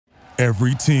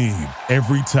Every team,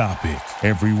 every topic,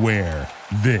 everywhere.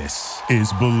 This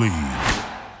is Believe.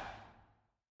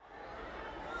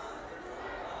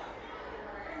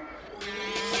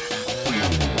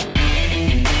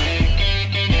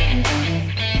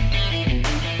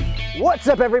 What's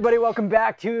up, everybody? Welcome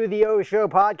back to the O Show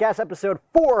podcast, episode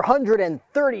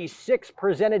 436,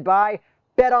 presented by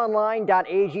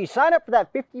BetOnline.ag. Sign up for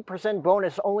that 50%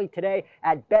 bonus only today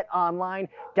at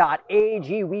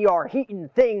BetOnline.ag. We are heating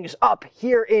things up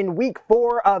here in week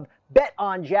 4 of Bet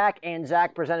on Jack and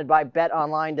Zach, presented by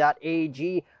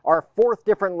BetOnline.ag. Our 4th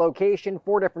different location,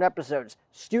 4 different episodes.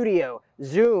 Studio,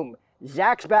 Zoom,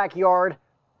 Zach's backyard,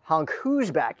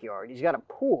 Honku's backyard. He's got a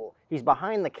pool. He's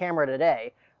behind the camera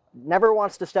today. Never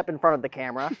wants to step in front of the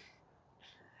camera.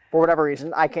 For whatever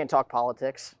reason. I can't talk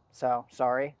politics, so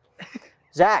sorry.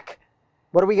 Zach,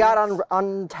 what do we got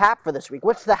on tap for this week?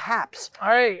 What's the haps? All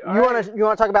right. You want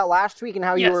to talk about last week and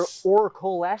how you were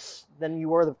Oracle-less than you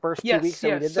were the first 2 weeks that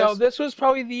we did this? So this was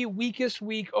probably the weakest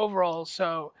week overall.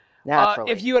 So Naturally.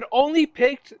 If you had only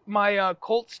picked my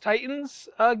Colts-Titans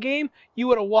game, you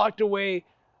would have walked away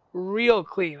real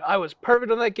clean. I was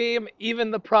perfect on that game,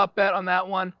 even the prop bet on that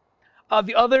one.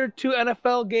 The other 2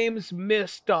 NFL games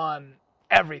missed on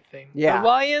everything. Yeah. The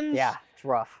Lions. Yeah, it's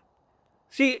rough.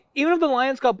 See, even if the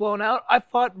Lions got blown out, I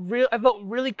felt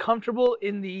really comfortable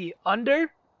in the under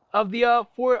of the I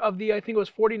think it was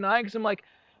 49, because I'm like,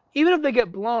 even if they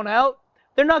get blown out,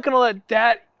 they're not going to let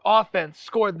that offense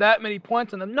score that many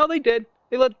points on them. No, they did.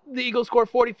 They let the Eagles score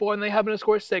 44, and they happened to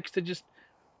score 6 to just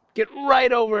get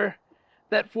right over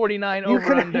that 49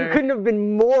 over-under. You couldn't have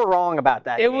been more wrong about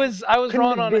that game. I was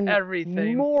wrong on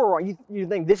everything. More wrong. You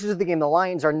think this is the game. The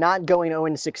Lions are not going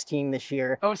 0-16 this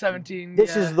year. 0-17.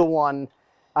 This is the one.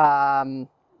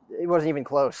 It wasn't even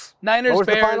close. Niners, what was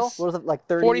Bears. The final? What was it, like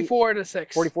 30?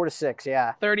 44-6. 44-6,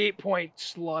 yeah. 38-point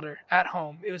slaughter at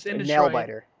home. It was in Detroit. Nail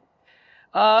biter.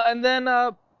 And then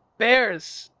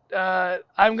Bears.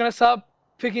 I'm going to stop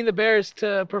picking the Bears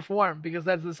to perform because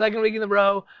that's the second week in a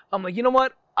row. I'm like, you know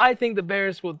what? I think the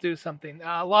Bears will do something.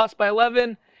 Lost by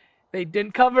 11. They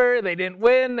didn't cover. They didn't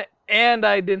win. And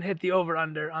I didn't hit the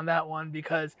over-under on that one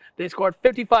because they scored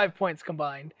 55 points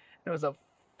combined. It was a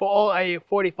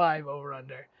 45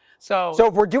 over-under. So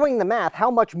if we're doing the math,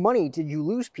 how much money did you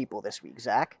lose people this week,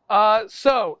 Zach?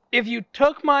 So if you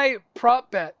took my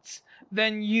prop bets,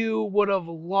 then you would have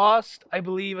lost, I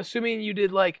believe, assuming you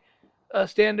did like a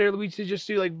standard, we should just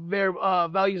do like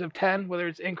values of 10, whether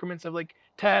it's increments of like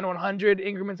 10, 100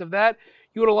 increments of that,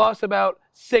 you would have lost about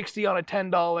 60 on a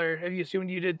 $10 if you assumed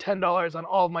you did $10 on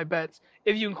all of my bets,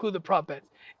 if you include the prop bets.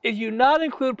 If you not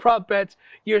include prop bets,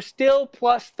 you're still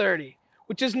plus 30,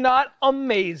 which is not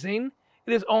amazing.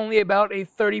 It is only about a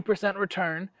 30%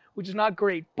 return, which is not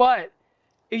great. But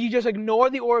if you just ignore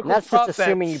the Oracle's prop bets... That's just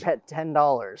assuming you bet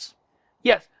 $10.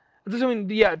 Yes. That's assuming,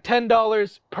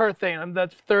 $10 per thing, and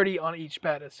that's 30 on each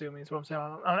bet, assuming is what I'm saying.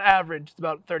 On average, it's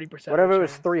about 30%. What if it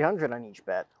was 300 on each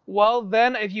bet? Well,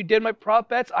 then, if you did my prop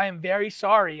bets, I am very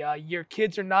sorry. Your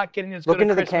kids are not getting as good Look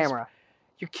into Christmas. the camera.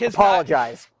 Your kids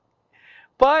apologize.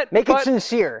 Make it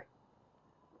sincere.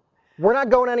 We're not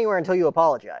going anywhere until you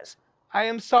apologize. I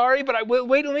am sorry, but I will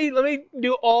wait. Let me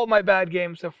do all my bad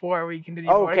games before we continue.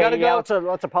 Okay, I gotta go.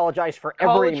 Let's apologize for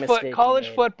every mistake. College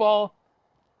football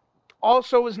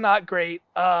also was not great.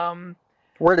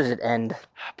 Where does it end?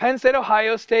 Penn State,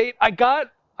 Ohio State. I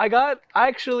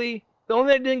actually, the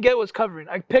only thing I didn't get was covering.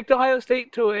 I picked Ohio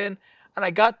State to win, and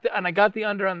I got the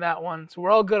under on that one. So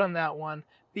we're all good on that one.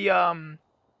 The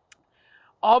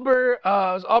Auburn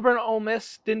Ole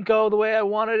Miss didn't go the way I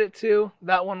wanted it to.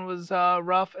 That one was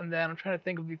rough. And then I'm trying to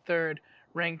think of the third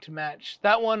ranked match.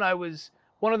 That one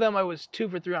one of them I was 2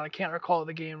 for 3 on. I can't recall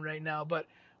the game right now, but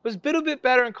it was a bit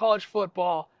better in college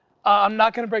football. I'm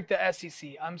not going to break the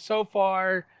SEC. I'm so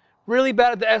far really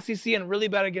bad at the SEC and really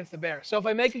bad against the Bears. So if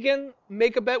I make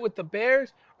a bet with the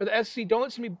Bears or the SEC, don't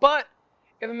listen to me. But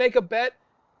if I make a bet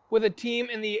with a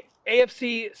team in the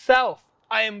AFC South,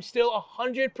 I am still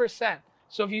 100%.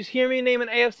 So if you hear me name an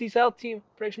AFC South team,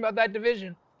 prediction about that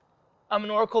division, I'm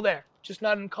an oracle there. Just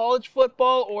not in college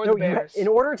football or the Bears. In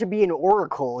order to be an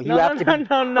oracle, you have to be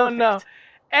No.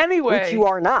 Anyway. Which you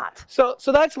are not. So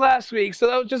that's last week. So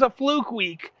that was just a fluke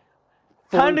week.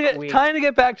 Time to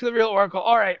get back to the real oracle.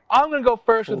 All right, I'm going to go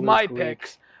first with my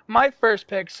picks. My first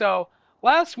pick. So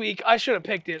last week, I should have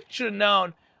picked it. Should have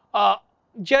known.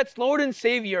 Jets Lord and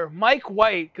Savior, Mike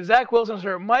White, because Zach Wilson's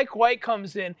hurt. Mike White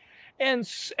comes in and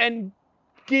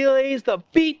lays the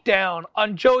beat down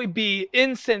on Joey B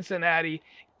in Cincinnati,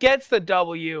 gets the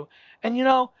W. And,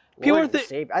 Lord and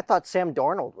Savior. I thought Sam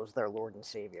Darnold was their Lord and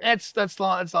Savior. That's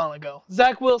long ago.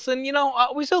 Zach Wilson,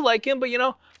 we still like him, but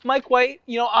Mike White,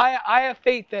 I have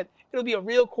faith that it'll be a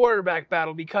real quarterback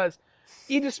battle because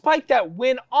despite that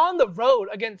win on the road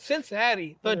against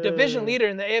Cincinnati, the division leader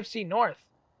in the AFC North,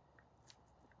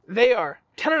 they are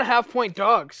 10.5-point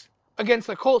dogs against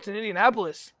the Colts in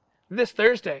Indianapolis this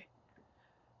Thursday.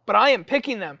 But I am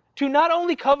picking them to not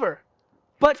only cover,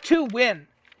 but to win.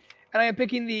 And I am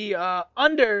picking the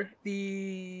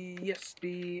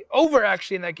over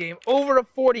actually in that game, over to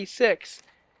 46.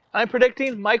 I'm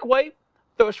predicting Mike White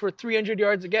throws for 300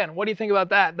 yards again. What do you think about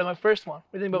that? That's my first one.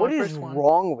 What do you think about my first one? What is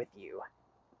wrong with you?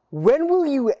 When will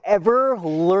you ever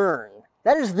learn?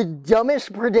 That is the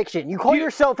dumbest prediction. You call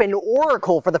yourself an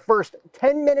oracle for the first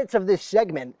 10 minutes of this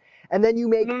segment, and then you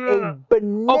make a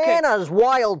bananas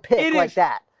wild pick like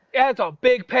that. Yeah, it's a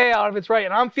big payout if it's right.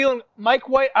 And I'm feeling Mike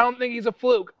White, I don't think he's a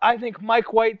fluke. I think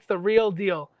Mike White's the real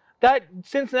deal. That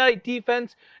Cincinnati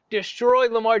defense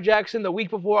destroyed Lamar Jackson the week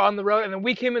before on the road, and then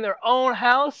we came in their own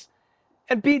house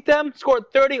and beat them,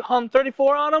 scored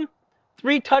 34 on them,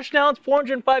 3 touchdowns,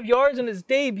 405 yards in his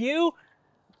debut.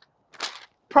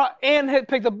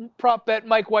 Pick the prop bet,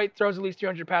 Mike White throws at least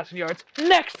 300 passing yards.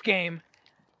 Next game.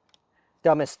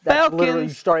 That's literally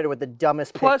started with the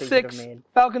dumbest pick that you could have made.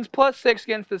 Falcons +6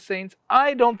 against the Saints.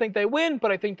 I don't think they win,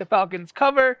 but I think the Falcons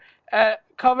cover, and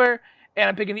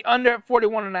I'm picking the under at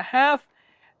 41.5.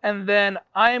 And then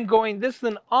I am going, this is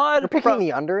an odd... You're picking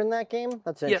the under in that game?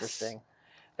 That's interesting. Yes.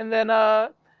 And then I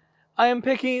am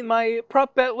picking my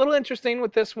prop bet, a little interesting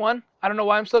with this one. I don't know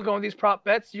why I'm still going with these prop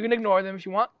bets. You can ignore them if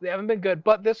you want. They haven't been good.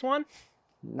 But this one...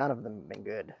 None of them have been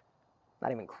good.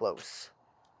 Not even close.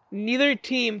 Neither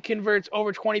team converts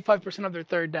over 25% of their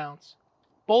third downs.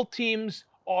 Both teams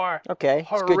are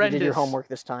horrendous. It's good you did your homework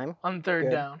this time. On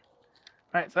third down.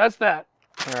 All right, so that's that.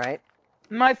 All right.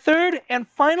 My third and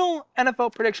final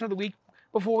NFL prediction of the week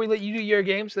before we let you do your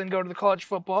games, then go to the college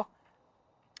football.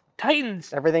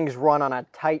 Titans. Everything's run on a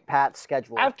tight, pat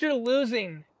schedule. After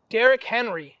losing Derrick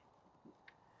Henry,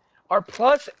 are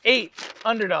 +8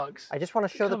 underdogs. I just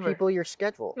want to show the people your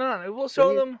schedule. No, we'll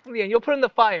show them. Yeah, you'll put in the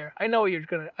fire. I know what you're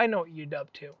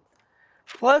up to.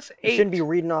 +8. You shouldn't be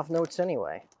reading off notes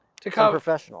anyway. To cover.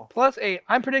 Professional. +8.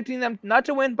 I'm predicting them not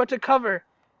to win, but to cover.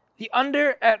 The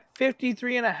under at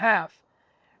 53.5.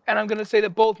 And I'm going to say that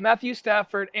both Matthew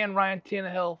Stafford and Ryan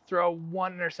Tannehill throw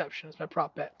 1 interception as my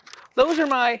prop bet. Those are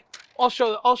my. I'll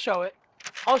show it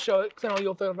because I know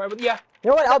you'll throw the fire. But yeah.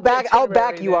 You know what? I'll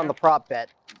back you on the prop bet.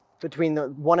 Between the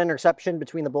 1 interception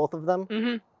between the both of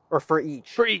them? Or for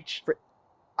each? For each.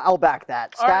 I'll back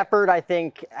that. Stafford, I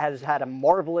think, has had a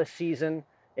marvelous season.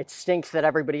 It stinks that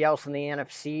everybody else in the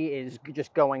NFC is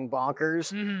just going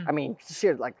bonkers. I mean,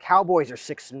 Cowboys are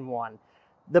 6-1.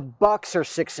 The Bucks are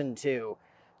 6-2.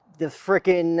 The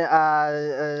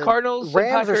frickin' Cardinals,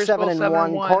 Rams are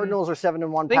 7-1. Cardinals are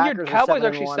 7-1. I think Packers your Cowboys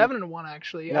are 7-1. actually 7-1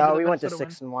 actually. No, we went to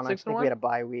 6-1. I think we had a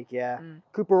bye week. Yeah.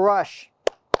 Cooper Rush.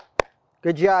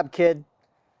 Good job, kid.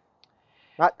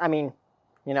 Again,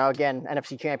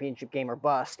 NFC Championship game or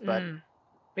bust, but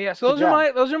yeah. So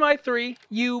those are my 3.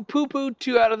 You poo-pooed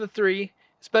 2 out of the 3,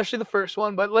 especially the first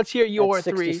one. But let's hear your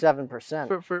 3.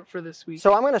 67% for this week.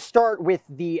 So I'm going to start with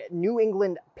the New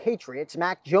England Patriots,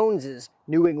 Mac Jones's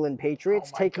New England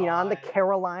Patriots, taking on the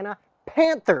Carolina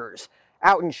Panthers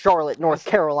out in Charlotte, North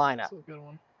Carolina. That's a good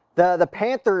one. The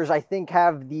Panthers, I think,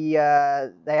 have they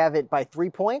have it by 3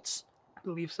 points. I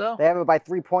believe so. They have it by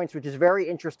 3 points, which is very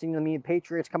interesting to me. The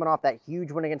Patriots coming off that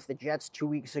huge win against the Jets 2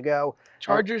 weeks ago.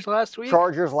 Chargers last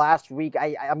week.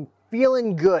 I'm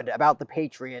feeling good about the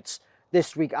Patriots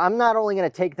this week. I'm not only going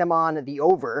to take them on the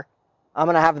over, I'm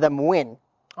going to have them win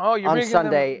on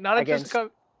Sunday against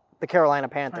the Carolina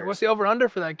Panthers. Right, what's the over-under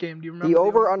for that game? Do you remember? The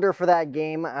over-under for that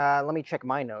game, let me check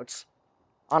my notes.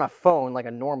 On a phone, like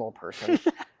a normal person.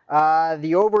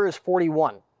 The over is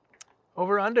 41.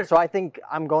 Over-under. So I think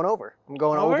I'm going over. I'm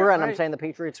going over and I'm saying the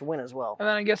Patriots win as well. And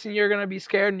then I'm guessing you're going to be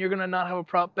scared and you're going to not have a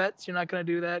prop bet. So you're not going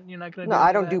to do that. You're not going to do No,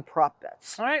 I don't do prop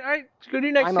bets. All right. Go do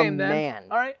next game then. I'm a man.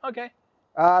 All right, okay.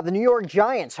 The New York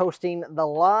Giants hosting the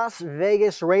Las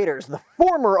Vegas Raiders, the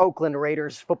former Oakland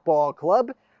Raiders football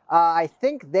club. I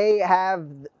think they're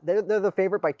the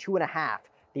favorite by 2.5.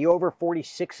 The over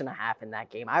 46.5 in that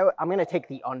game. I'm going to take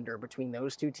the under between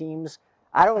those two teams.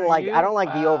 I don't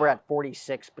like the over at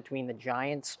 46 between the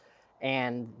Giants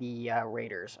and the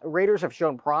Raiders. Raiders have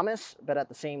shown promise, but at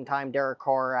the same time, Derek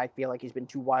Carr, I feel like he's been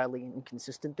too wildly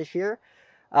inconsistent this year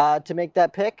to make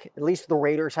that pick. At least the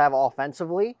Raiders have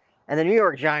offensively. And the New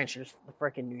York Giants are just the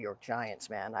freaking New York Giants,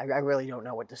 man. I really don't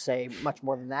know what to say much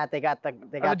more than that. They got the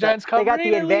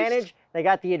advantage. They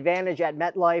got the advantage at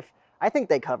MetLife. I think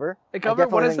they cover. They cover?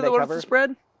 What is the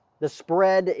spread? The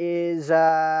spread is,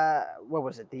 what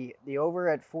was it? The over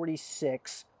at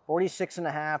 46,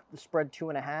 46.5. The spread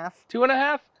 2.5.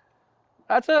 2.5?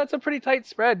 That's a pretty tight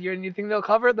spread. You think they'll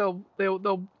cover? They'll only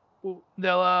lose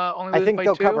by 2? I think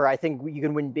they'll cover. I think you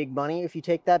can win big money if you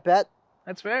take that bet.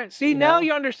 That's fair. See, now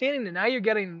you're understanding it. Now you're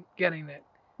getting it.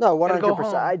 No,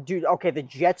 100%. Dude, okay, the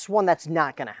Jets one, that's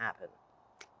not going to happen.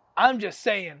 I'm just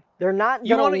saying. They're not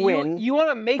going to win. You want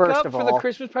to make up for the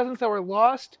Christmas presents that were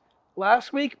lost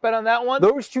last week, but on that one,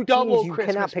 those two teams, you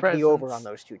Christmas cannot pick presents. the over on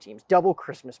those two teams. Double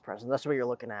Christmas presents. That's what you're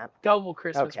looking at. Double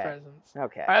Christmas presents.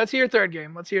 Okay. All right, let's hear your third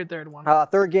game. Let's hear your third one.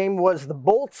 Third game was the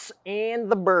Bolts and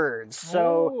the Birds.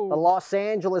 So the Los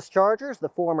Angeles Chargers, the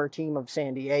former team of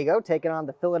San Diego, taking on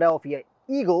the Philadelphia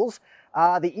Eagles.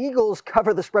 The Eagles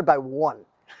cover the spread by 1.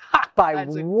 By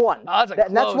 1.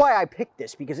 And that's why I picked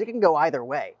this, because it can go either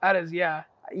way. That is, yeah.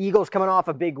 Eagles coming off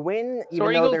a big win. So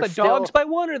are Eagles the dogs by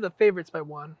 1 or the favorites by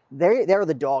 1? They're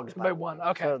the dogs by 1.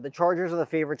 Okay. So the Chargers are the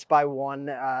favorites by 1.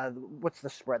 What's the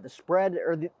spread? The spread,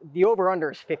 or the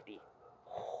over-under is 50.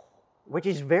 Which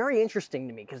is very interesting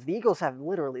to me, because the Eagles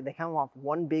they come off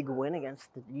one big win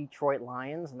against the Detroit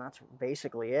Lions, and that's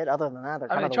basically it. Other than that, they're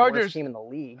kind of the worst team in the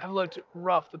league. Have looked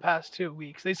rough the past 2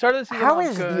 weeks. They started the season How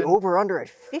is the over-under at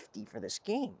 50 for this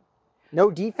game? No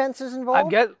defenses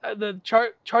involved? I get the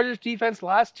Chargers defense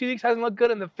last 2 weeks hasn't looked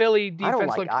good, and the Philly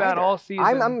defense looked bad all season.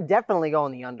 I'm definitely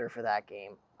going the under for that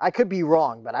game. I could be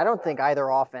wrong, but I don't think either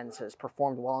offense has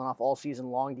performed well enough all season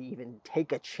long to even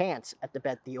take a chance at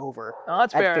the over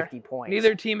that's at fair. 50 points.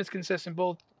 Neither team is consistent.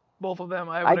 Both of them.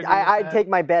 I'd take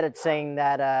my bet at saying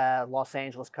that Los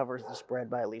Angeles covers the spread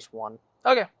by at least 1.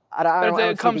 Okay.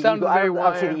 It comes down to the very wire.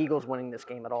 I don't see the Eagles winning this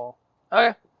game at all.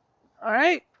 Okay. All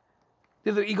right.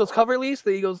 Did the Eagles cover at least?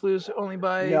 The Eagles lose only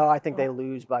by... No, I think they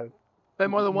lose by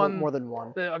more than 1? More than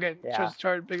 1. Okay. Yeah.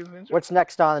 Bigger than What's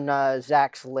next on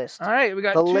Zach's list? All right. We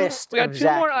got two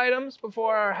more items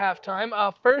before our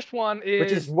halftime. First one is...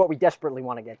 Which is what we desperately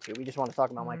want to get to. We just want to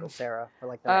talk about Michael Cera for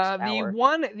like the next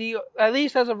hour. At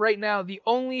least as of right now, the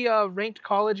only ranked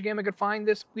college game I could find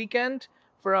this weekend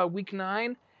for week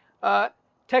 9,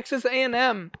 Texas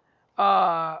A&M,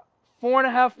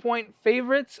 4.5-point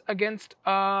favorites against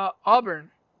Auburn.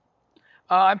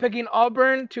 I'm picking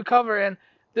Auburn to cover, and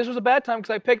this was a bad time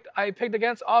because I picked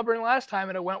against Auburn last time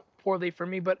and it went poorly for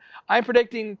me. But I'm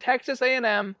predicting Texas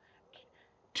A&M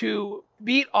to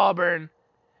beat Auburn.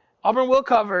 Auburn will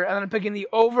cover, and then I'm picking the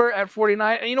over at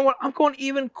 49. And you know what? I'm going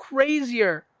even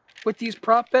crazier with these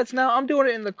prop bets now. I'm doing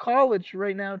it in the college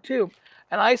right now too,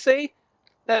 and I say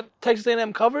that Texas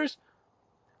A&M covers,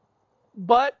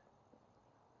 but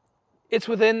it's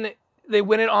within. They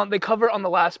cover on the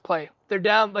last play. They're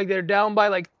down by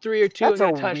like 3 or 2 and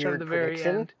get a touchdown at the very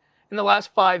end in the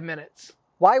last 5 minutes.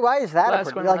 Why is that a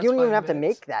prediction? Like, you don't even have to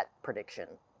make that prediction.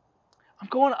 I'm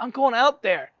going out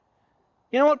there.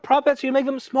 You know what? Prop bets, you make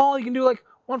them small. You can do like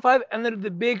 1-5 and then the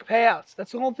big payouts.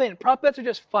 That's the whole thing. Prop bets are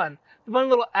just fun. Fun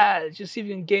little ads. Just see if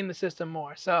you can game the system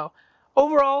more. So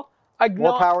overall,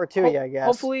 more power to you, I guess.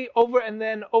 Hopefully over picking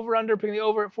the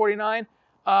over at 49.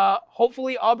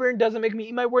 Hopefully Auburn doesn't make me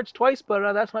eat my words twice,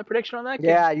 but that's my prediction on that game.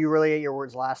 Yeah, you really ate your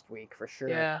words last week for sure.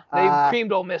 Yeah, they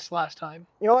creamed Ole Miss last time.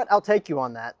 You know what? I'll take you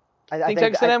on that. I think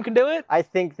Texas A&M can do it? I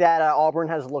think that Auburn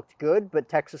has looked good, but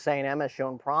Texas A&M has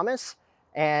shown promise,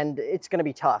 and it's going to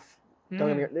be tough. It's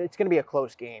going to be a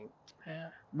close game. Yeah.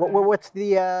 What's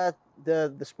the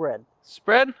spread?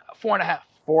 Spread 4.5.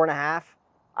 4.5.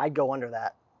 I'd go under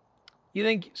that. You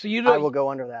think so? I will go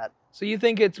under that. So you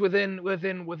think it's within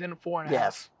 4.5?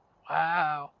 Yes.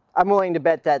 Wow. I'm willing to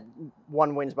bet that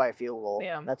one wins by a field goal.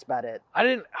 Yeah. That's about it.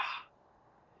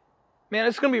 Man,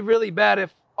 it's gonna be really bad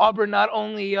if Auburn not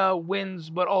only wins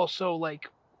but also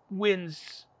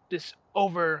wins this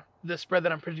over the spread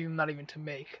that I'm predicting not even to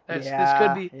make. This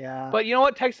could be. Yeah. But you know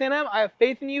what, Texas A&M, I have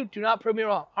faith in you. Do not prove me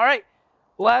wrong. All right.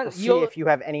 We'll see if you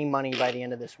have any money by the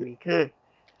end of this week.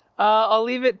 I'll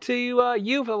leave it to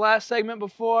you for the last segment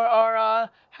before our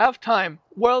halftime.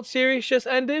 World Series just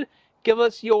ended. Give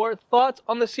us your thoughts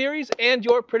on the series and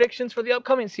your predictions for the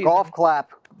upcoming season. Golf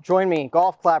clap. Join me.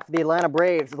 Golf clap for the Atlanta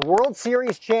Braves, the World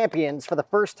Series champions for the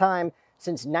first time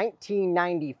since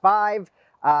 1995.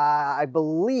 I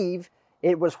believe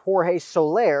it was Jorge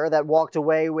Soler that walked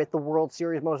away with the World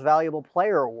Series Most Valuable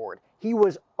Player Award. He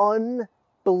was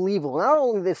unbelievable. Not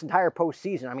only this entire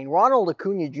postseason. I mean, Ronald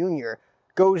Acuna Jr.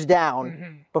 goes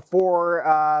down before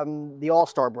the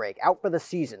All-Star break, out for the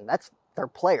season. That's their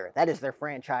player. That is their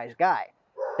franchise guy.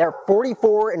 They're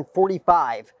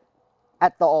 44-45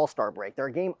 at the All-Star break. They're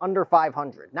a game under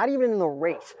 500. Not even in the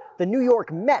race. The New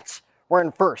York Mets were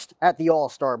in first at the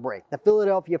All-Star break. The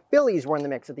Philadelphia Phillies were in the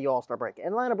mix at the All-Star break.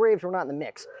 Atlanta Braves were not in the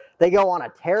mix. They go on a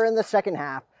tear in the second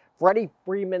half. Freddie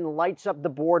Freeman lights up the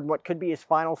board in what could be his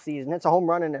final season. It's a home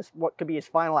run in what could be his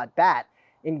final at bat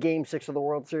in Game 6 of the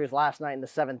World Series last night in the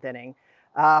 7th inning.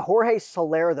 Jorge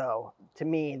Soler, though, to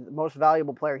me, the most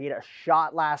valuable player. He had a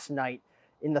shot last night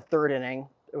in the 3rd inning.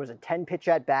 It was a 10-pitch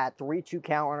at bat, 3-2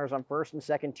 count, runners on first and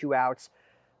second, 2 outs.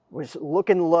 Was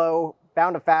looking low,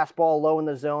 found a fastball low in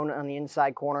the zone on the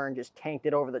inside corner and just tanked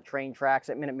it over the train tracks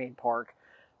at Minute Maid Park.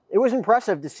 It was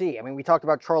impressive to see. I mean, we talked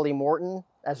about Charlie Morton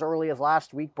as early as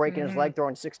last week, breaking his leg,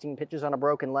 throwing 16 pitches on a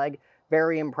broken leg.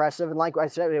 Very impressive. And like I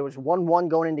said, it was 1-1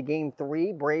 going into Game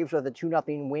 3. Braves with a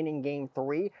 2-0 win in Game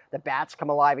 3. The Bats come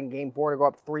alive in Game 4 to go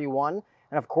up 3-1.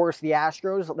 And of course, the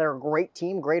Astros, they're a great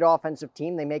team, great offensive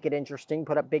team. They make it interesting,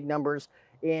 put up big numbers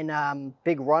in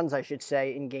big runs, I should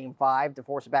say, in Game 5 to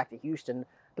force it back to Houston.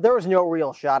 But there was no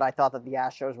real shot. I thought that the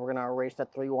Astros were going to erase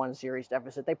that 3-1 series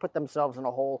deficit. They put themselves in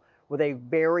a hole with a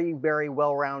very, very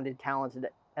well-rounded, talented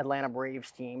Atlanta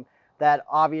Braves team that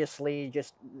obviously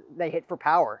just, they hit for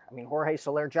power. I mean, Jorge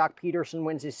Soler, Jock Peterson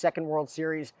wins his 2nd World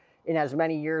Series in as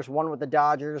many years, one with the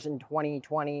Dodgers in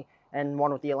 2020 and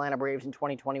one with the Atlanta Braves in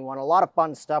 2021. A lot of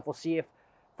fun stuff. We'll see if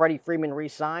Freddie Freeman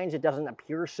re-signs. It doesn't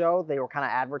appear so. They were kind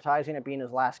of advertising it being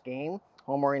his last game,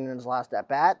 homering in his last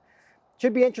at-bat.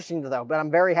 Should be interesting, though, but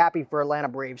I'm very happy for Atlanta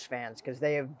Braves fans because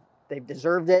they've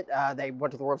deserved it. They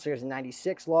went to the World Series in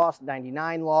 96, lost,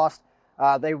 99, lost.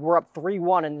 They were up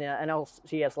 3-1 in the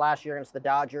NLCS last year against the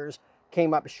Dodgers,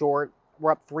 came up short.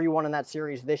 We're up 3-1 in that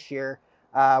series this year.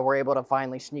 We're able to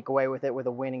finally sneak away with it with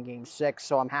a win in Game 6,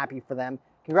 so I'm happy for them.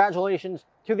 Congratulations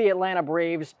to the Atlanta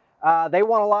Braves. They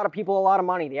won a lot of people a lot of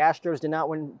money. The Astros did not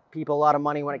win people a lot of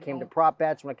money when it came to prop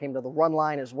bets, when it came to the run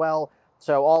line as well.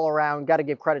 So all around, got to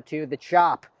give credit to the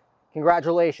Chop.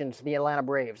 Congratulations to the Atlanta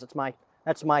Braves.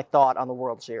 That's my thought on the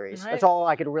World Series. Right. That's all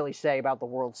I could really say about the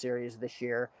World Series this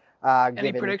year.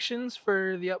 Any predictions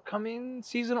for the upcoming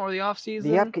season or the off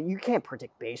season? You can't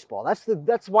predict baseball.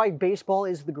 That's why baseball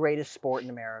is the greatest sport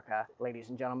in America, ladies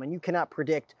and gentlemen. You cannot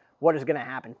predict what is going to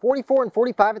happen. 44 and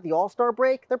 45 at the All-Star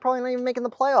break, they're probably not even making the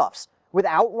playoffs.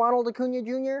 Without Ronald Acuna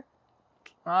Jr.?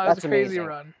 That's a crazy amazing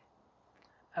run.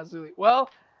 Absolutely.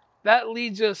 Well, that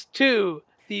leads us to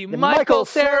the Michael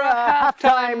Cera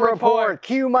halftime report.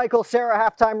 Cue Michael Cera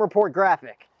halftime report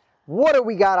graphic. What do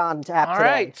we got on tap today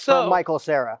right, so from Michael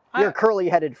Cera, your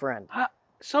curly-headed friend?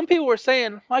 Some people were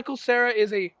saying Michael Cera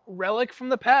is a relic from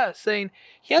the past, saying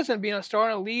he hasn't been a star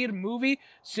in a lead movie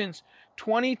since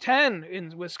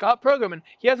 2010 with Scott Pilgrim, and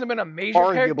he hasn't been a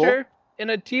major character in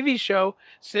a TV show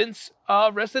since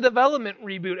Arrested Development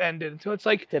reboot ended. So it's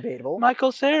like, debatable.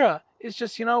 Michael Cera is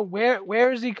just,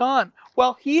 where is he gone?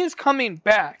 Well, he is coming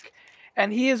back,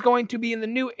 and he is going to be in the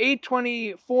new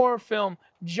A24 film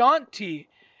Jaunty,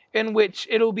 in which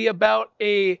it'll be about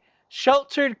a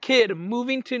sheltered kid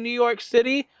moving to New York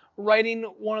City, writing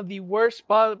one of the worst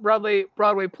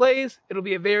Broadway plays. It'll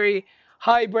be a very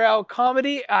highbrow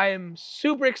comedy. I am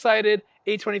super excited.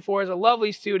 A24 is a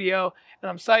lovely studio, and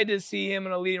I'm excited to see him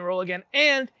in a leading role again.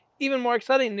 And even more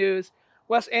exciting news,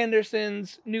 Wes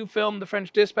Anderson's new film, The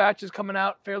French Dispatch, is coming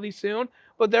out fairly soon,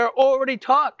 but there are already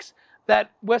talks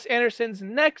that Wes Anderson's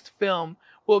next film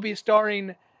will be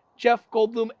starring Jeff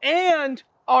Goldblum and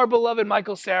our beloved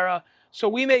Michael Cera. So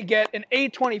we may get an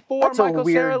A24 That's Michael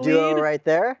Cera lead. That's a weird duo right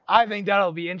there. I think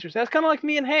that'll be interesting. That's kind of like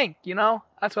me and Hank,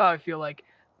 That's what I feel like.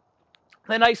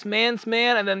 The nice man's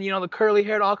man, and then, the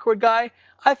curly-haired awkward guy.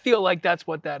 I feel like that's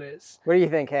what that is. What do you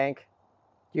think, Hank?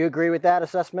 Do you agree with that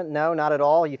assessment? No, not at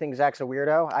all. You think Zach's a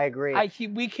weirdo? I agree.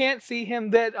 We can't see him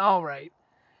that. All right.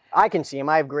 I can see him.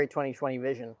 I have great 20/20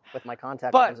 vision with my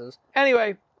contact lenses.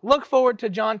 Anyway, look forward to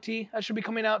Jaunty. That should be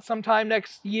coming out sometime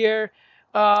next year.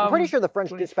 I'm pretty sure The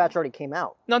French Dispatch already came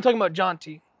out. No, I'm talking about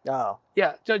Jaunty. Oh.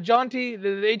 Yeah, so Jaunty,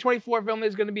 the A24 film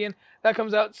is going to be in. That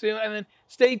comes out soon. And then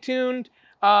stay tuned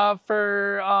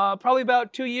for probably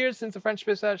about 2 years since The French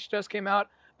Dispatch just came out.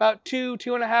 About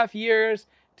 2.5 years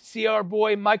to see our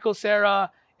boy Michael Cera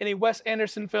in a Wes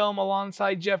Anderson film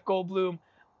alongside Jeff Goldblum.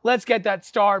 Let's get that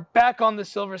star back on the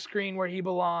silver screen where he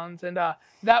belongs. And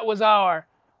that was our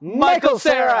Michael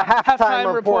Cera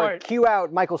halftime report. Cue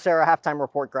out Michael Cera halftime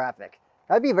report graphic.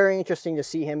 That'd be very interesting to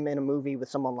see him in a movie with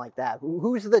someone like that.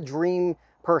 Who's the dream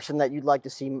person that you'd like to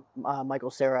see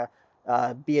Michael Cera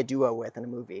be a duo with in a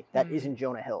movie that isn't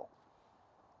Jonah Hill?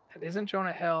 That isn't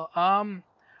Jonah Hill. I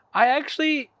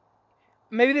actually,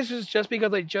 maybe this is just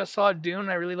because I just saw Dune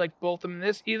and I really like both of them in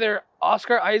this. Either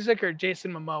Oscar Isaac or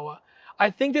Jason Momoa. I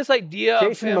think this idea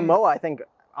Jason of him, Momoa, I think,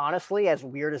 honestly, as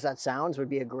weird as that sounds, would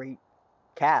be a great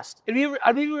cast.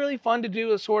 I'd be really fun to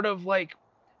do a sort of like,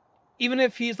 even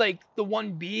if he's like the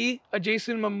 1B, a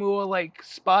Jason Momoa like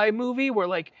spy movie where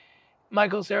like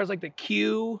Michael Cera's like the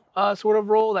Q sort of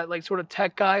role, that like sort of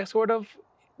tech guy sort of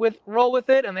role with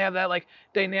it, and they have that like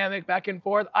dynamic back and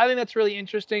forth. I think that's really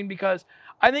interesting because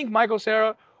I think Michael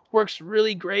Cera works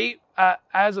really great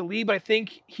as a lead, but I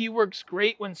think he works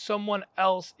great when someone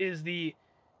else is the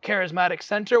charismatic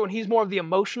center, when he's more of the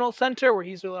emotional center, where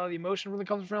he's a lot of the emotion really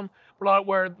comes from, but a lot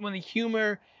where when the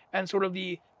humor and sort of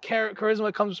the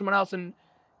charisma comes from someone else. And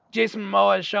Jason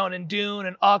Momoa has shown in Dune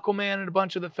and Aquaman and a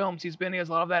bunch of the films he's been, he has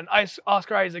a lot of that. And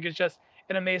Oscar Isaac is just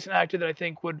an amazing actor that I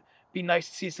think would be nice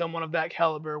to see someone of that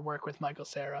caliber work with Michael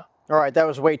Cera. All right, that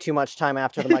was way too much time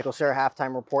after the Michael Cera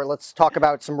halftime report. Let's talk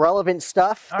about some relevant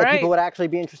stuff that people would actually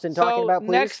be interested in talking about,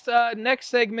 please. Next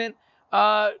segment,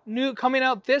 new coming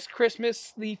out this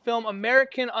Christmas, the film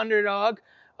American Underdog,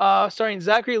 starring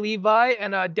Zachary Levi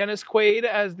and Dennis Quaid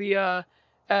as the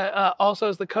also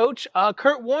as the coach.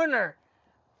 Kurt Warner,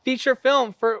 feature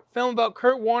film about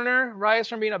Kurt Warner, rise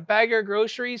from being a bagger of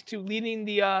groceries to leading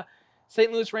the St.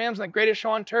 Louis Rams in the greatest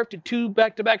show on turf to 2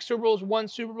 back-to-back Super Bowls, 1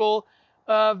 Super Bowl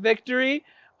victory.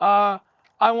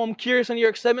 I'm curious on your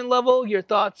excitement level, your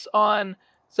thoughts on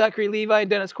Zachary Levi and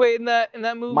Dennis Quaid in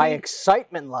that movie. My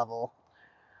excitement level.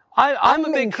 I'm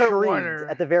a big Kurt Warner.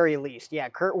 At the very least. Yeah,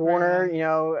 Kurt Warner, you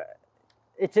know,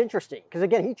 it's interesting. Because,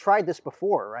 again, he tried this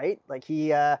before, right? Like,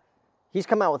 he's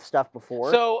come out with stuff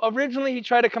before. So, originally, he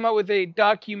tried to come out with a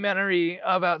documentary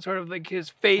about sort of, like, his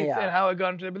faith and how it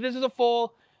got into it. But this is a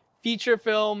full feature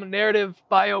film, narrative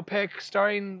biopic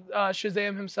starring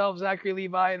Shazam himself, Zachary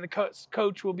Levi, and the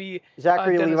coach will be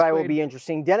Zachary Dennis Levi Quaid. will be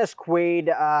interesting. Dennis Quaid,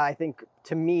 I think,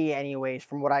 to me anyways,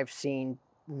 from what I've seen,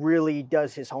 really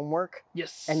does his homework.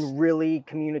 Yes. And really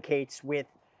communicates with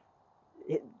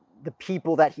the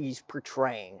people that he's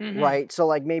portraying, right? So,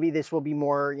 like, maybe this will be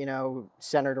more, you know,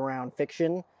 centered around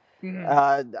fiction.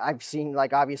 I've seen,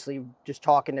 like, obviously, just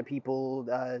talking to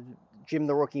people, Jim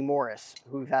the Rookie Morris,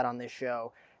 who we've had on this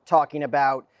show, talking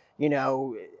about, you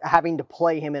know, having to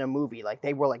play him in a movie. Like,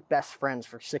 they were like best friends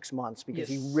for 6 months because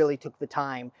he really took the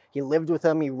time. He lived with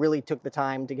him. He really took the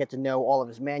time to get to know all of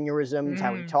his mannerisms,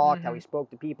 how he talked, how he spoke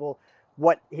to people,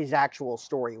 what his actual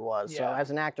story was. So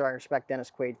as an actor, I respect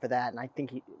Dennis Quaid for that. And I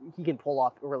think he can pull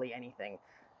off really anything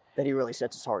that he really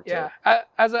sets his heart to.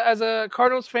 As a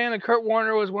Cardinals fan, and Kurt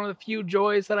Warner was one of the few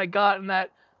joys that I got in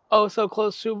that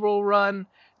so-close Super Bowl run.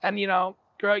 And,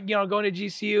 going to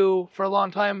GCU for a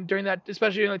long time during that,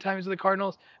 especially during the times of the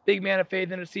Cardinals, big man of faith,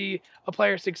 and to see a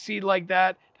player succeed like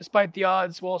that, despite the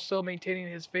odds, while still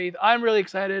maintaining his faith. I'm really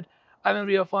excited. I think it'll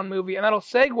be a fun movie. And that'll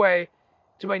segue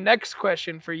to my next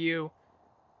question for you.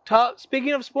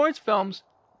 Speaking of sports films,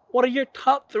 what are your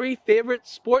top 3 favorite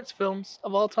sports films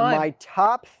of all time? My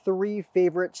top 3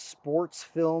 favorite sports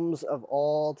films of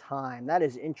all time. That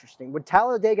is interesting. Would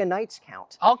Talladega Nights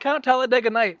count? I'll count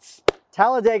Talladega Nights.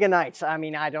 Talladega Nights. I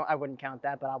mean, I wouldn't count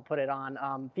that, but I'll put it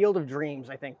on. Field of Dreams,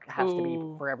 I think, has to be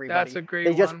for everybody. That's a great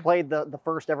one. They just played the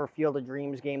first ever Field of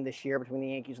Dreams game this year between the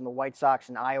Yankees and the White Sox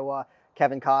in Iowa.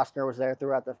 Kevin Costner was there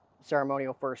throughout the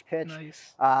ceremonial first pitch.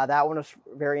 Nice. That one was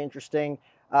very interesting.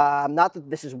 Not that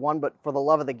this is one, but For the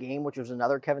Love of the Game, which was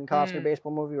another Kevin Costner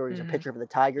baseball movie where he's a pitcher for the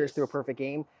Tigers through a perfect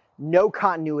game. No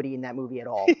continuity in that movie at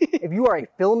all. If you are a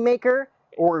filmmaker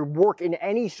or work in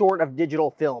any sort of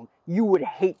digital film, you would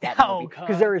hate that movie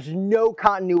because there is no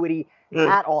continuity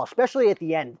at all, especially at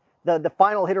the end. The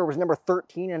final hitter was number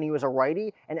 13, and he was a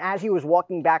righty. And as he was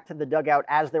walking back to the dugout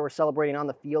as they were celebrating on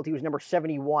the field, he was number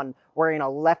 71, wearing a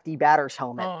lefty batter's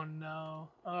helmet. Oh, no.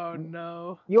 Oh,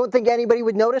 no. You don't think anybody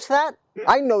would notice that?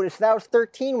 I noticed that. I was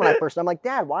 13 when I first. I'm like,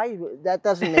 Dad, why? That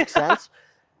doesn't make sense.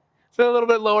 So a little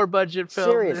bit lower budget film.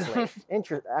 Seriously.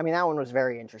 I mean, that one was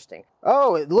very interesting.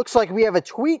 Oh, it looks like we have a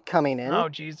tweet coming in. Oh,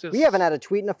 Jesus. We haven't had a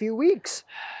tweet in a few weeks.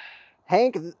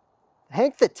 Hank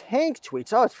the Tank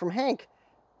tweets. Oh, it's from Hank.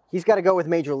 He's got to go with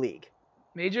Major League.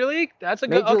 Major League? That's a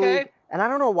good, Major okay. League. And I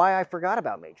don't know why I forgot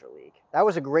about Major League. That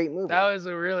was a great movie. That was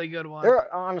a really good one.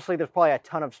 Honestly, there's probably a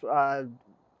ton of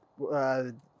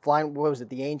flying. What was it?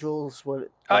 The Angels.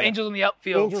 Angels in the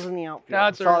Outfield. Angels in the Outfield.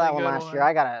 That's I saw that one last year.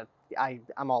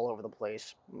 I'm all over the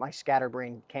place. My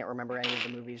scatterbrain can't remember any of the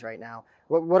movies right now.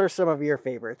 What are some of your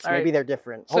favorites? Maybe they're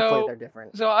different. Hopefully they're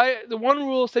different. So the one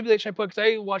rule stipulation I put, because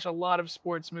I watch a lot of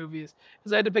sports movies,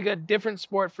 is I had to pick a different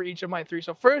sport for each of my 3.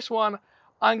 So first one,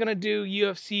 I'm going to do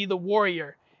UFC The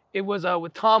Warrior. It was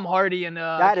with Tom Hardy and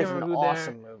that is an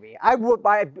awesome movie. I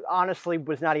honestly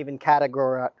was not even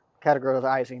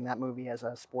categorizing that movie as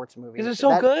a sports movie. Because it's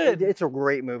so good. It's a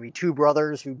great movie. 2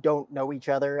 brothers who don't know each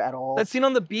other at all. That scene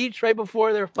on the beach right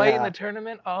before they're fighting the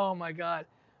tournament. Oh my God.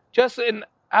 Just an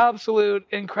absolute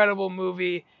incredible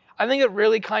movie. I think it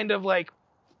really kind of like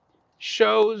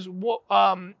shows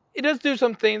it does do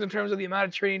some things in terms of the amount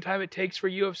of training time it takes for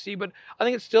UFC, but I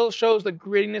think it still shows the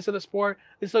grittiness of the sport.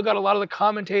 They still got a lot of the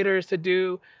commentators to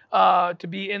do to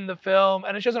be in the film,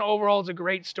 and it's just overall it's a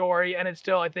great story, and it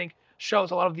still, I think,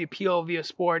 shows a lot of the appeal of the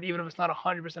sport, even if it's not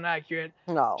 100% accurate.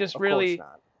 No, just of really, course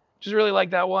not. Just really like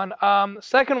that one.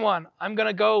 Second one, I'm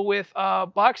gonna go with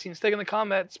boxing, sticking the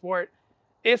combat sport.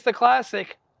 It's the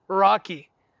classic Rocky.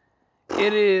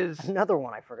 It is Another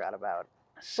one I forgot about.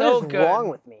 so what is good. wrong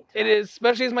with me tonight? It is,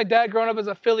 especially as my dad growing up as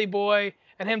a Philly boy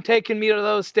and him taking me to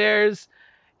those stairs.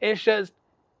 It's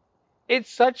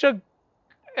such a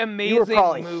amazing movie. You were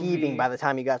probably heaving by the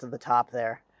time you got to the top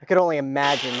there. I could only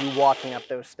imagine you walking up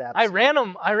those steps. I ran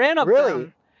up Really?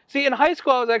 them. See, in high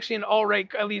school, I was actually in all right,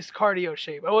 at least cardio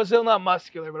shape. I was still not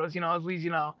muscular, but I was, at least,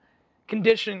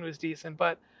 conditioning was decent.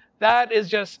 But that is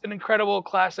just an incredible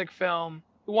classic film.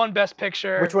 Won Best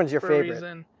Picture. Which one's your for favorite? A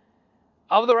reason.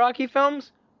 Of the Rocky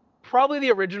films, probably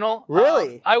the original.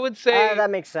 Really? I would say that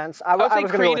makes sense. I would say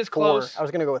was going to Creed go with is 4. close. I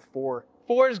was going to go with 4.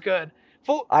 4 is good.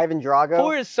 Ivan Drago.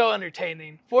 4 is so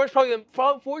entertaining. 4 is probably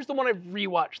 4 is the one I've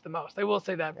rewatched the most. I will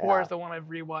say that 4 Yeah. is the one I've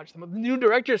rewatched the most. The new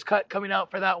director's cut coming out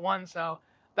for that one, so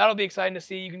that'll be exciting to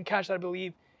see. You can catch that, I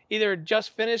believe, either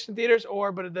just finished in theaters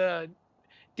but the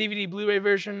DVD Blu-ray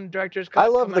version director's cut. I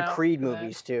love coming the out Creed for that.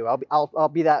 movies too. I'll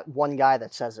be that one guy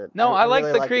that says it. No, I like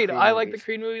really the Creed. I like the movies.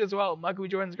 Creed movies as well. Michael B.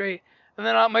 Jordan's great. And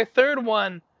then my third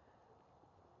one,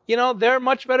 they're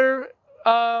much better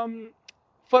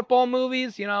football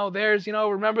movies. There's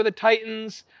Remember the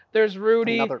Titans. There's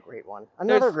Rudy. Another great one.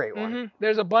 Another great one. Mm-hmm.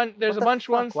 There's a bunch. There's What a the bunch of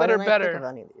fuck? ones Why that are didn't I think better. of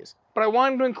any of these? But I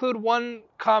wanted to include one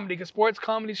comedy because sports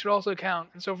comedy should also count.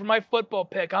 And so for my football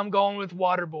pick, I'm going with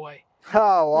Waterboy.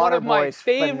 Oh, One of my Waterboy's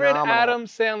favorite phenomenal. Adam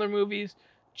Sandler movies.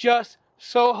 Just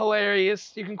so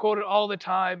hilarious. You can quote it all the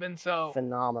time. And so,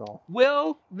 Phenomenal.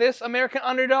 will this American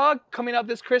Underdog coming out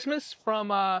this Christmas from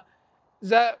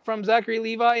Zachary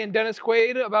Levi and Dennis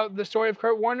Quaid about the story of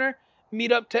Kurt Warner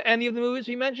meet up to any of the movies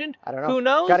we mentioned? I don't know. Who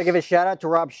knows? Got to give a shout out to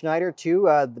Rob Schneider too.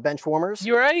 The Benchwarmers.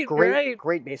 You're right. Great, You're right.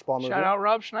 great baseball movie. Shout out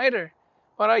Rob Schneider.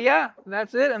 But yeah,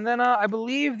 that's it. And then I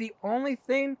believe the only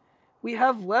thing we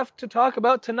have left to talk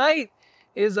about tonight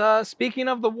is speaking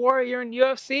of the Warrior in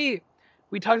UFC.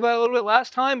 We talked about it a little bit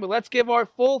last time, but let's give our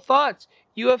full thoughts.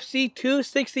 UFC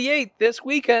 268 this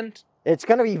weekend. It's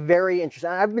going to be very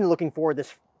interesting. I've been looking forward to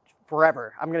this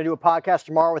forever. I'm going to do a podcast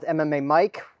tomorrow with MMA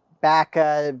Mike. Back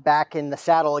in the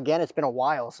saddle again. It's been a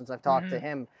while since I've talked to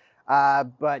him.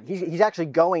 But he's actually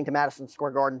going to Madison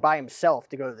Square Garden by himself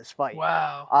to go to this fight.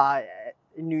 Wow.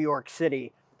 In New York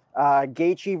City.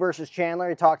 Gaethje versus Chandler,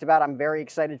 he talked about. I'm very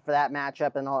excited for that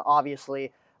matchup. And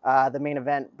obviously the main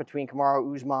event between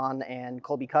Kamaru Usman and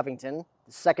Colby Covington.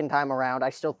 The second time around, I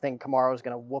still think Kamaru's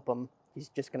going to whoop him. He's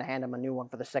just going to hand him a new one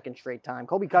for the second straight time.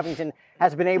 Colby Covington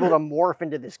has been able to morph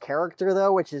into this character,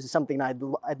 though, which is something I'd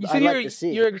like to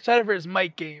see. You're excited for his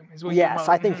mic game. Is what Yes,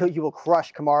 I think he will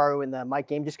crush Kamaru in the mic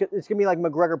game. It's going to be like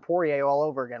McGregor-Poirier all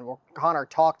over again, where Conor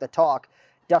talked the talk.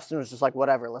 Dustin was just like,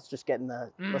 whatever, let's get in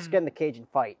the cage and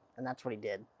fight. And that's what he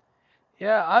did.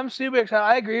 Yeah, I'm super excited.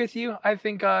 I agree with you. I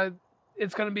think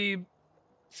it's going to be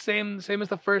same as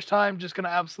the first time, just going to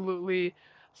absolutely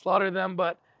slaughter them.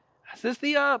 But is this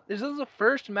the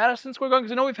first Madison Square Garden?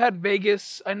 Because I know we've had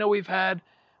Vegas. I know we've had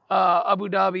Abu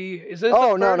Dhabi. Is this?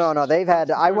 Oh, no. They've had.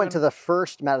 I went to the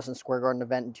first Madison Square Garden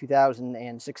event in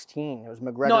 2016. It was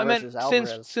McGregor versus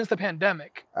Alvarez. since the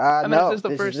pandemic. No,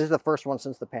 this is the first one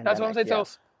since the pandemic. That's what I'm saying.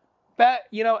 Yes.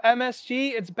 So,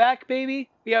 MSG, it's back, baby.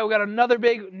 Yeah, we got another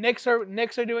big. Knicks are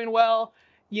doing well.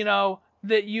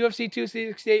 The UFC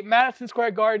 268 Madison Square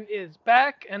Garden is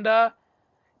back, and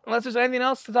unless there's anything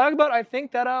else to talk about, I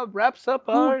think that wraps up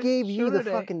our Who gave you show the today.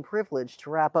 fucking privilege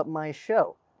to wrap up my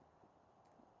show?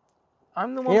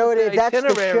 I'm the one with the that's the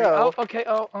itinerary. show.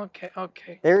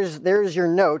 Okay. There's your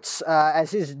notes.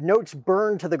 As his notes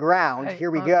burn to the ground,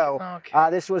 here we go. Okay.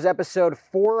 This was episode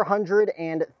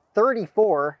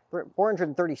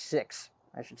 436,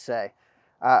 I should say,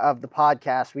 of the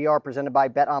podcast. We are presented by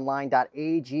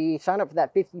BetOnline.ag. Sign up for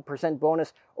that 50%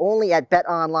 bonus only at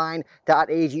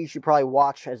BetOnline.ag. You should probably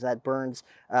watch as that burns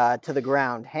to the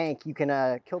ground. Hank, you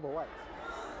can kill the lights.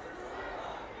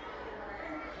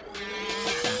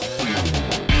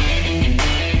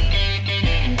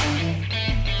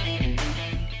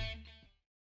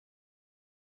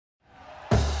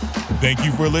 Thank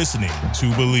you for listening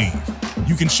to Believe.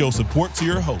 You can show support to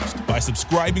your host by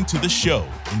subscribing to the show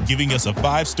and giving us a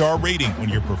 5-star rating on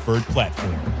your preferred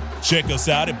platform. Check us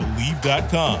out at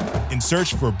Believe.com and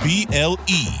search for BLEAV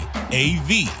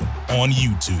on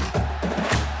YouTube.